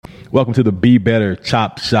Welcome to the Be Better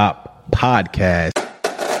Chop Shop podcast.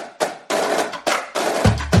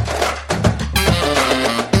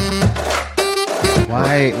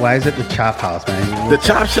 Why is it the chop house, man? The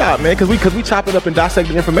chop shop, man, because we chop it up and dissect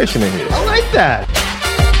the information in here. I like that.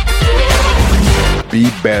 Be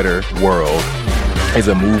Better World is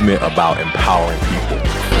a movement about empowering people.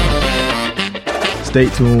 Stay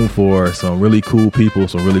tuned for some really cool people,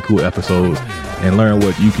 some really cool episodes, and learn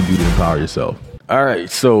what you can do to empower yourself. All right,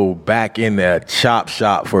 so back in the chop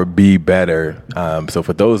shop for Be Better. So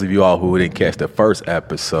for those of you all who didn't catch the first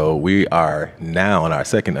episode, we are now in our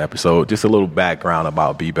second episode. Just a little background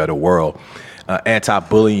about Be Better World.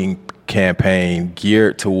 Anti-bullying campaign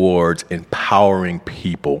geared towards empowering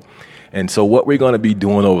people. And so what we're going to be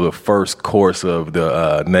doing over the first course of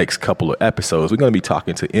the next couple of episodes, we're going to be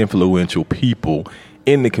talking to influential people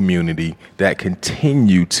in the community that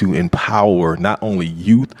continue to empower not only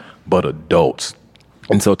youth, but adults.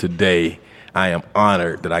 And so today, I am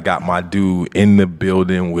honored that I got my dude in the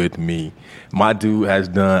building with me. My dude has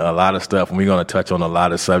done a lot of stuff, and we're going to touch on a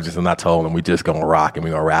lot of subjects, and I told him we're just going to rock, and we're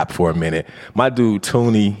going to rap for a minute. My dude,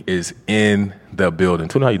 Tuni, is in the building.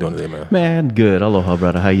 Tuni, how you doing today, man? Man, good. Aloha,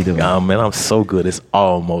 brother. How you doing? Man, I'm so good. It's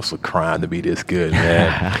almost a crime to be this good,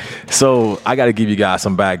 man. So I got to give you guys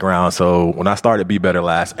some background. So when I started Be Better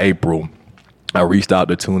last April, I reached out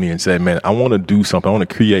to Tuni and said, man, I want to do something. I want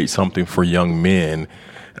to create something for young men.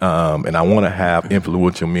 And I want to have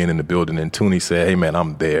influential men in the building. And Tuni said, hey, man,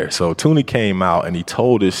 I'm there. So Tuni came out and he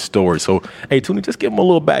told his story. So, hey, Tuni, just give them a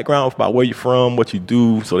little background about where you're from, what you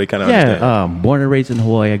do, so they kind of understand. Born and raised in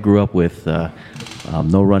Hawaii. I grew up with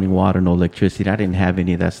no running water, no electricity. I didn't have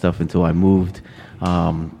any of that stuff until I moved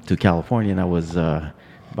to California, and I was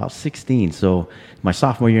about 16. So my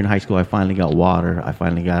sophomore year in high school, I finally got water. I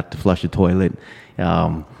finally got to flush the toilet.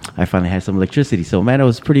 I finally had some electricity. So, man, it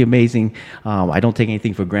was pretty amazing. I don't take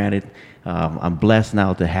anything for granted. I'm blessed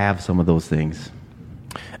now to have some of those things.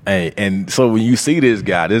 Hey, and so when you see this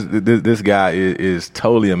guy, this guy is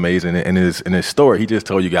totally amazing. In his story, he just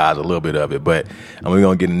told you guys a little bit of it, but we're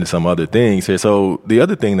going to get into some other things here. So the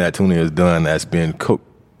other thing that Tuni has done that's been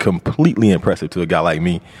completely impressive to a guy like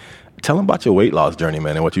me, tell them about your weight loss journey,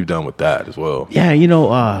 man, and what you've done with that as well. Yeah,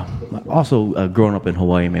 also growing up in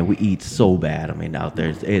Hawaii, man, we eat so bad. I mean, out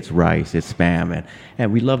there, it's rice, it's Spam,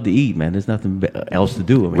 and we love to eat, man. There's nothing else to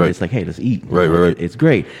do. I mean, It's like, hey, let's eat. Right. It's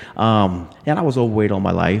great. And I was overweight all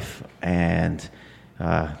my life and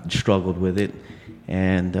struggled with it.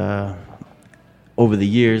 And over the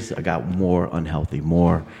years, I got more unhealthy,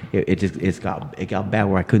 it got bad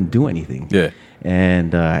where I couldn't do anything. Yeah.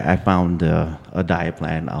 And I found a diet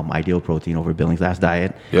plan, Ideal Protein over Billings Last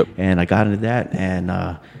Diet. Yep. And I got into that.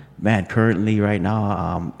 And man, currently right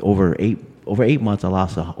now, over 8 months, I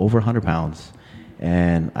lost over 100 pounds.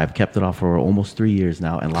 And I've kept it off for almost 3 years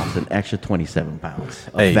now and lost an extra 27 pounds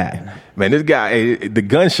of fat. Man, this guy, the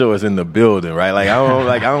gun show is in the building, right? Like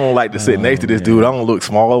I don't like to sit next to this dude. I don't look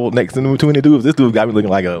small next to between the dudes. This dude got me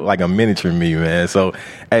looking like a miniature me, man. So,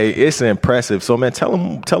 hey, it's impressive. So, man, tell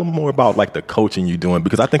them more about like the coaching you're doing,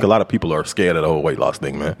 because I think a lot of people are scared of the whole weight loss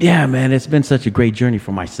thing, man. Yeah, man, it's been such a great journey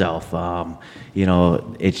for myself.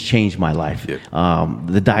 It's changed my life. Yeah.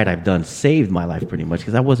 The diet I've done saved my life pretty much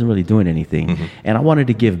because I wasn't really doing anything. Mm-hmm. And I wanted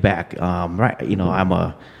to give back. I'm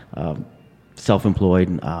a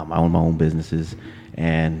self-employed. I own my own businesses,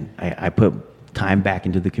 and I put time back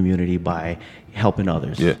into the community by helping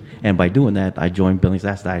others. Yeah. And by doing that, I joined Billings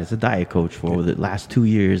Last Diet as a diet coach for the last 2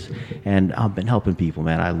 years, and I've been helping people,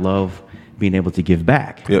 man. I love being able to give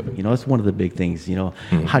back. Yep. It's one of the big things,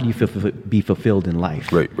 how do you be fulfilled in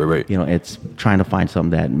life? Right. It's trying to find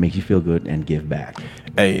something that makes you feel good and give back.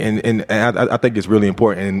 Hey, and I think it's really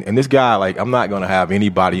important. And this guy, like, I'm not going to have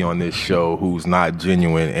anybody on this show who's not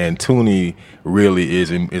genuine. And Tuni really is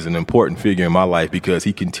an important figure in my life because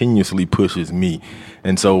he continuously pushes me.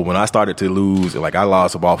 And so when I started to lose, like I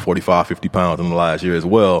lost about 45, 50 pounds in the last year as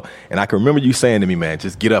well. And I can remember you saying to me, man,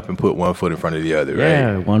 just get up and put one foot in front of the other, right?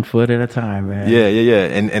 Yeah, 1 foot at a time, man. Yeah.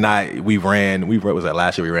 And we ran, was that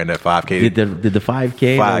last year we ran that 5K? Did the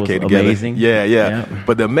 5K? 5K together. Amazing. Yeah.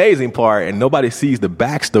 But the amazing part, and nobody sees the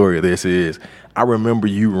backstory of this, is I remember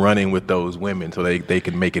you running with those women so they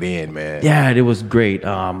could make it in, man. Yeah, it was great.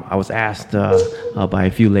 I was asked by a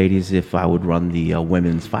few ladies if I would run the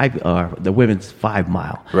women's 5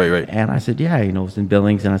 mile. Right. And I said, yeah, it was in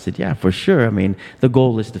Billings, and I said, yeah, for sure. I mean, the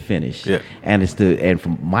goal is to finish. Yeah.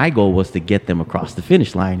 My goal was to get them across the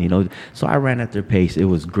finish line. So I ran at their pace. It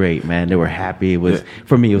was great, man. They were happy.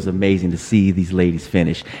 For me, it was amazing to see these ladies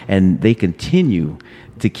finish, and they continue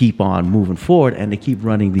to keep on moving forward and to keep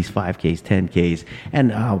running these 5Ks, 10Ks. And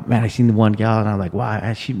man, I seen the one gal and I'm like,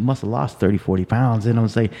 wow, she must have lost 30, 40 pounds. And I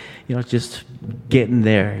was like, just getting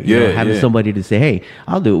there, having somebody to say, hey,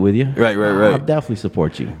 I'll do it with you. Right. I'll definitely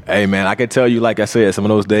support you. Hey, man, I can tell you, like I said, some of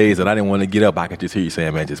those days that I didn't want to get up, I could just hear you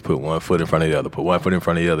saying, man, just put one foot in front of the other, put one foot in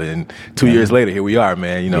front of the other. And 2 years later, here we are,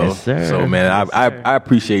 man, Yes, sir. So, man, I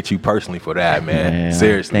appreciate you personally for that, man.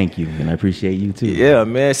 Seriously. Thank you. And I appreciate you, too. Yeah,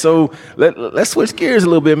 man. So let's switch gears a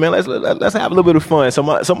little bit, man. Let's have a little bit of fun. So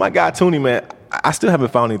my guy, Tuni, man, I still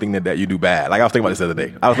haven't found anything that you do bad. Like, I was thinking about this the other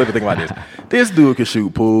day. I was thinking about this. This dude can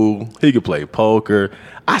shoot pool. He can play poker.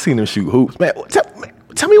 I seen him shoot hoops. Man,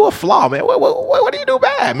 tell me what flaw, man. What do you do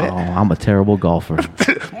bad, man? Oh, I'm a terrible golfer.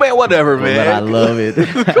 Man, whatever, man. But I love it.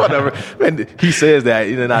 Whatever. Man, he says that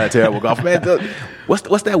he's not a terrible golfer. Man,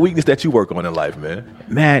 what's that weakness that you work on in life, man?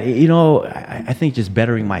 Man, I think just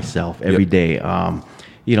bettering myself every day.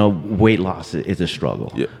 Weight loss is a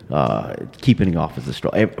struggle. Yeah. Keeping it off is a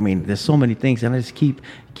struggle. I mean, there's so many things, and I just keep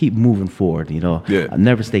moving forward. I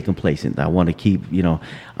never stay complacent. I want to keep,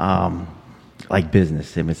 like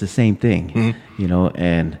business. I mean, it's the same thing,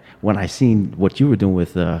 And when I seen what you were doing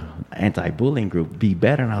with anti-bullying group, Be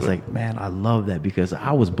Better, and I was like, man, I love that because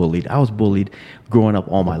I was bullied. I was bullied growing up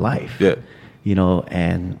all my life. Yeah.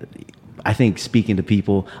 And I think speaking to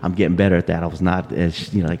people, I'm getting better at that. I was not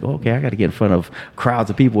as, like, okay, I got to get in front of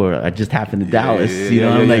crowds of people. I just happened to Dallas,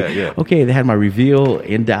 okay, they had my reveal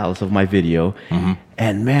in Dallas of my video. Mm-hmm.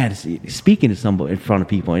 And man, speaking to somebody in front of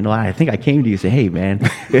people, I think I came to you and said, hey, man,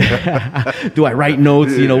 do I write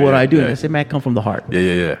notes? What do I do? And I said, man, come from the heart.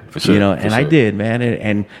 Yeah, for sure. I did, man.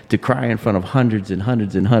 And to cry in front of hundreds and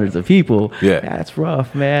hundreds and hundreds of people, that's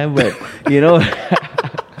rough, man. But,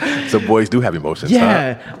 So boys do have emotions.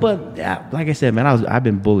 Yeah, but like I said, man, I've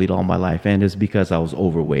been bullied all my life, and it's because I was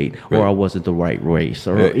overweight or I wasn't the right race,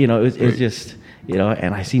 or it's just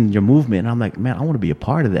And I seen your movement, and I'm like, man, I want to be a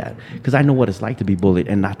part of that because I know what it's like to be bullied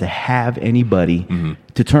and not to have anybody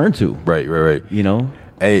to turn to. Right.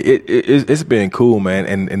 Hey, it's been cool, man.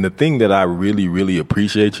 And the thing that I really, really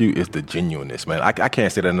appreciate you is the genuineness, man. I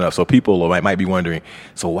can't say that enough. So people might be wondering,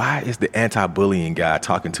 so why is the anti-bullying guy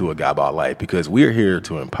talking to a guy about life? Because we're here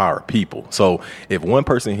to empower people. So if one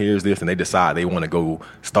person hears this and they decide they want to go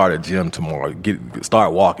start a gym tomorrow,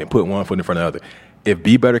 start walking, put one foot in front of the other, if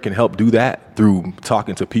Be Better can help do that through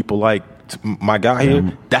talking to people like my guy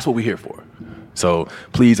here, that's what we're here for. So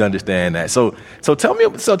please understand that. So tell me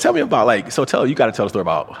about you got to tell a story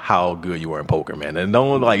about how good you were in poker, man. And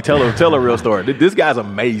don't tell a real story. This guy's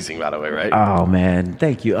amazing, by the way, right? Oh man,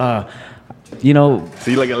 thank you. See,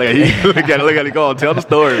 look at it go. Tell the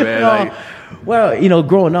story, man. Well,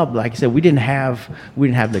 growing up, like I said, we didn't have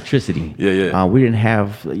electricity. Yeah. We didn't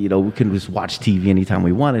have, we couldn't just watch TV anytime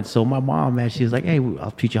we wanted. So my mom, man, she was like, hey,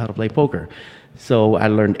 I'll teach you how to play poker. So I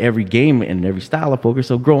learned every game and every style of poker.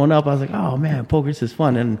 So growing up, I was like, oh man, poker, this is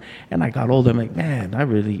fun. And I got older, I'm like, man, I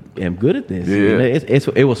really am good at this. Yeah.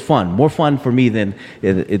 It was fun, more fun for me than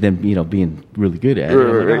being really good at it.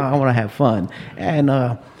 Right. I want to have fun.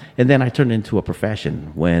 And then I turned it into a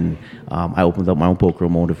profession when I opened up my own poker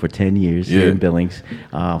room, owned it for 10 years here in Billings.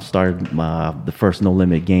 Started the first no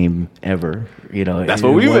limit game ever. That's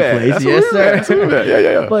what we met. Yes, sir.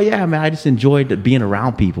 Yeah. But yeah, man, I just enjoyed being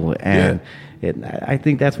around people, and I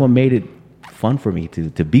think that's what made it fun for me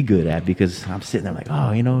to be good at, because I'm sitting there like,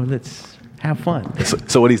 let's have fun.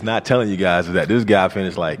 So what he's not telling you guys is that this guy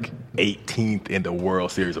finished 18th in the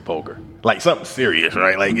World Series of Poker, something serious,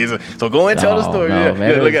 right? So go and tell the story. No,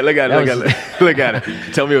 man, look at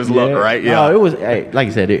it. Tell me it was luck, right? Yeah. No, it was like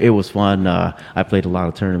I said, it was fun. I played a lot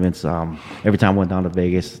of tournaments. Every time I went down to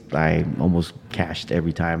Vegas, I almost cashed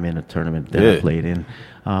every time in a tournament that I played in.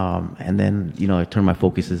 And then I turned my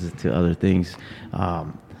focuses to other things.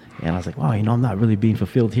 And I was like, wow, I'm not really being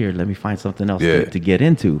fulfilled here. Let me find something else to get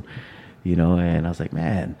into. And I was like,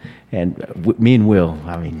 man, and me and Will,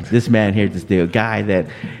 this man here, the guy that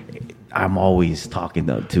I'm always talking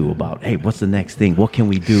to about, hey, what's the next thing? What can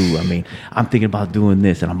we do? I'm thinking about doing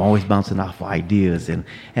this, and I'm always bouncing off ideas. And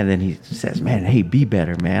then he says, man, hey, Be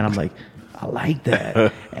Better, man. I'm like, I like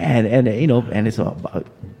that. and it's about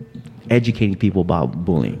educating people about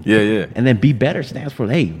bullying. Yeah. And then Be Better stands for,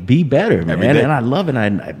 hey, be better, man. And I love it.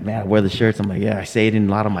 I wear the shirts. I'm like, I say it in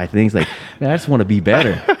a lot of my things. Like, man, I just want to be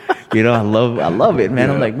better. I love it, man.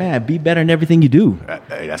 Yeah. I'm like, man, be better in everything you do.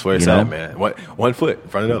 Hey, that's where it's at, man. One foot in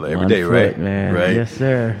front of the other every day, right? Man. Right. Yes,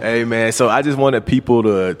 sir. Hey, man. So I just wanted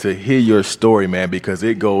people to hear your story, man, because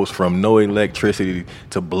it goes from no electricity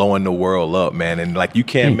to blowing the world up, man. And you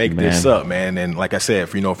can't make this up, man. And like I said,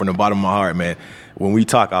 from the bottom of my heart, man, when we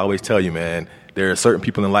talk, I always tell you, man, there are certain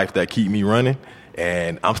people in life that keep me running.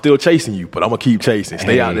 And I'm still chasing you, but I'm going to keep chasing.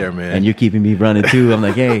 Stay out there, man. And you're keeping me running, too. I'm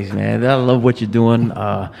like, hey, man, I love what you're doing.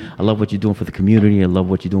 I love what you're doing for the community. I love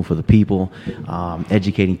what you're doing for the people,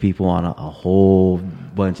 educating people on a whole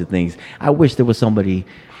bunch of things. I wish there was somebody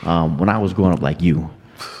when I was growing up like you,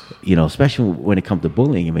 especially when it comes to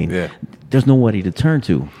bullying. I mean, there's nobody to turn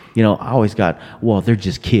to. I always got, well, they're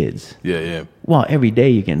just kids. Yeah. Well, every day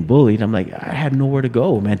you're getting bullied. I'm like, I had nowhere to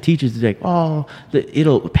go, man. Teachers are like, oh,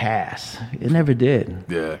 it'll pass. It never did.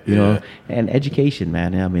 Yeah. And education,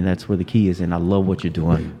 man. I mean, that's where the key is, and I love what you're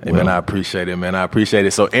doing. Hey, man, I appreciate it, man. I appreciate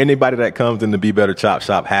it. So anybody that comes in the Be Better Chop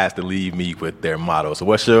Shop has to leave me with their motto. So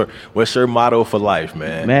what's your motto for life,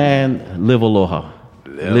 man? Man, live aloha.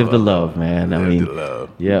 Live the love, man. Live the love.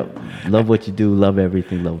 Yep. Love what you do. Love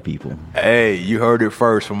everything. Love people. Hey, you heard it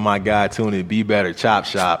first from my guy, Tuni, Be Better Chop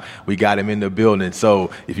Shop. We got him in the building.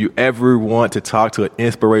 So if you ever want to talk to an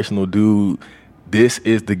inspirational dude, this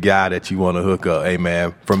is the guy that you want to hook up. Hey,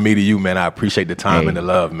 man, from me to you, man, I appreciate the time and the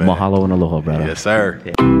love, man. Mahalo and aloha, brother. Yes, sir.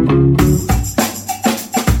 Yeah.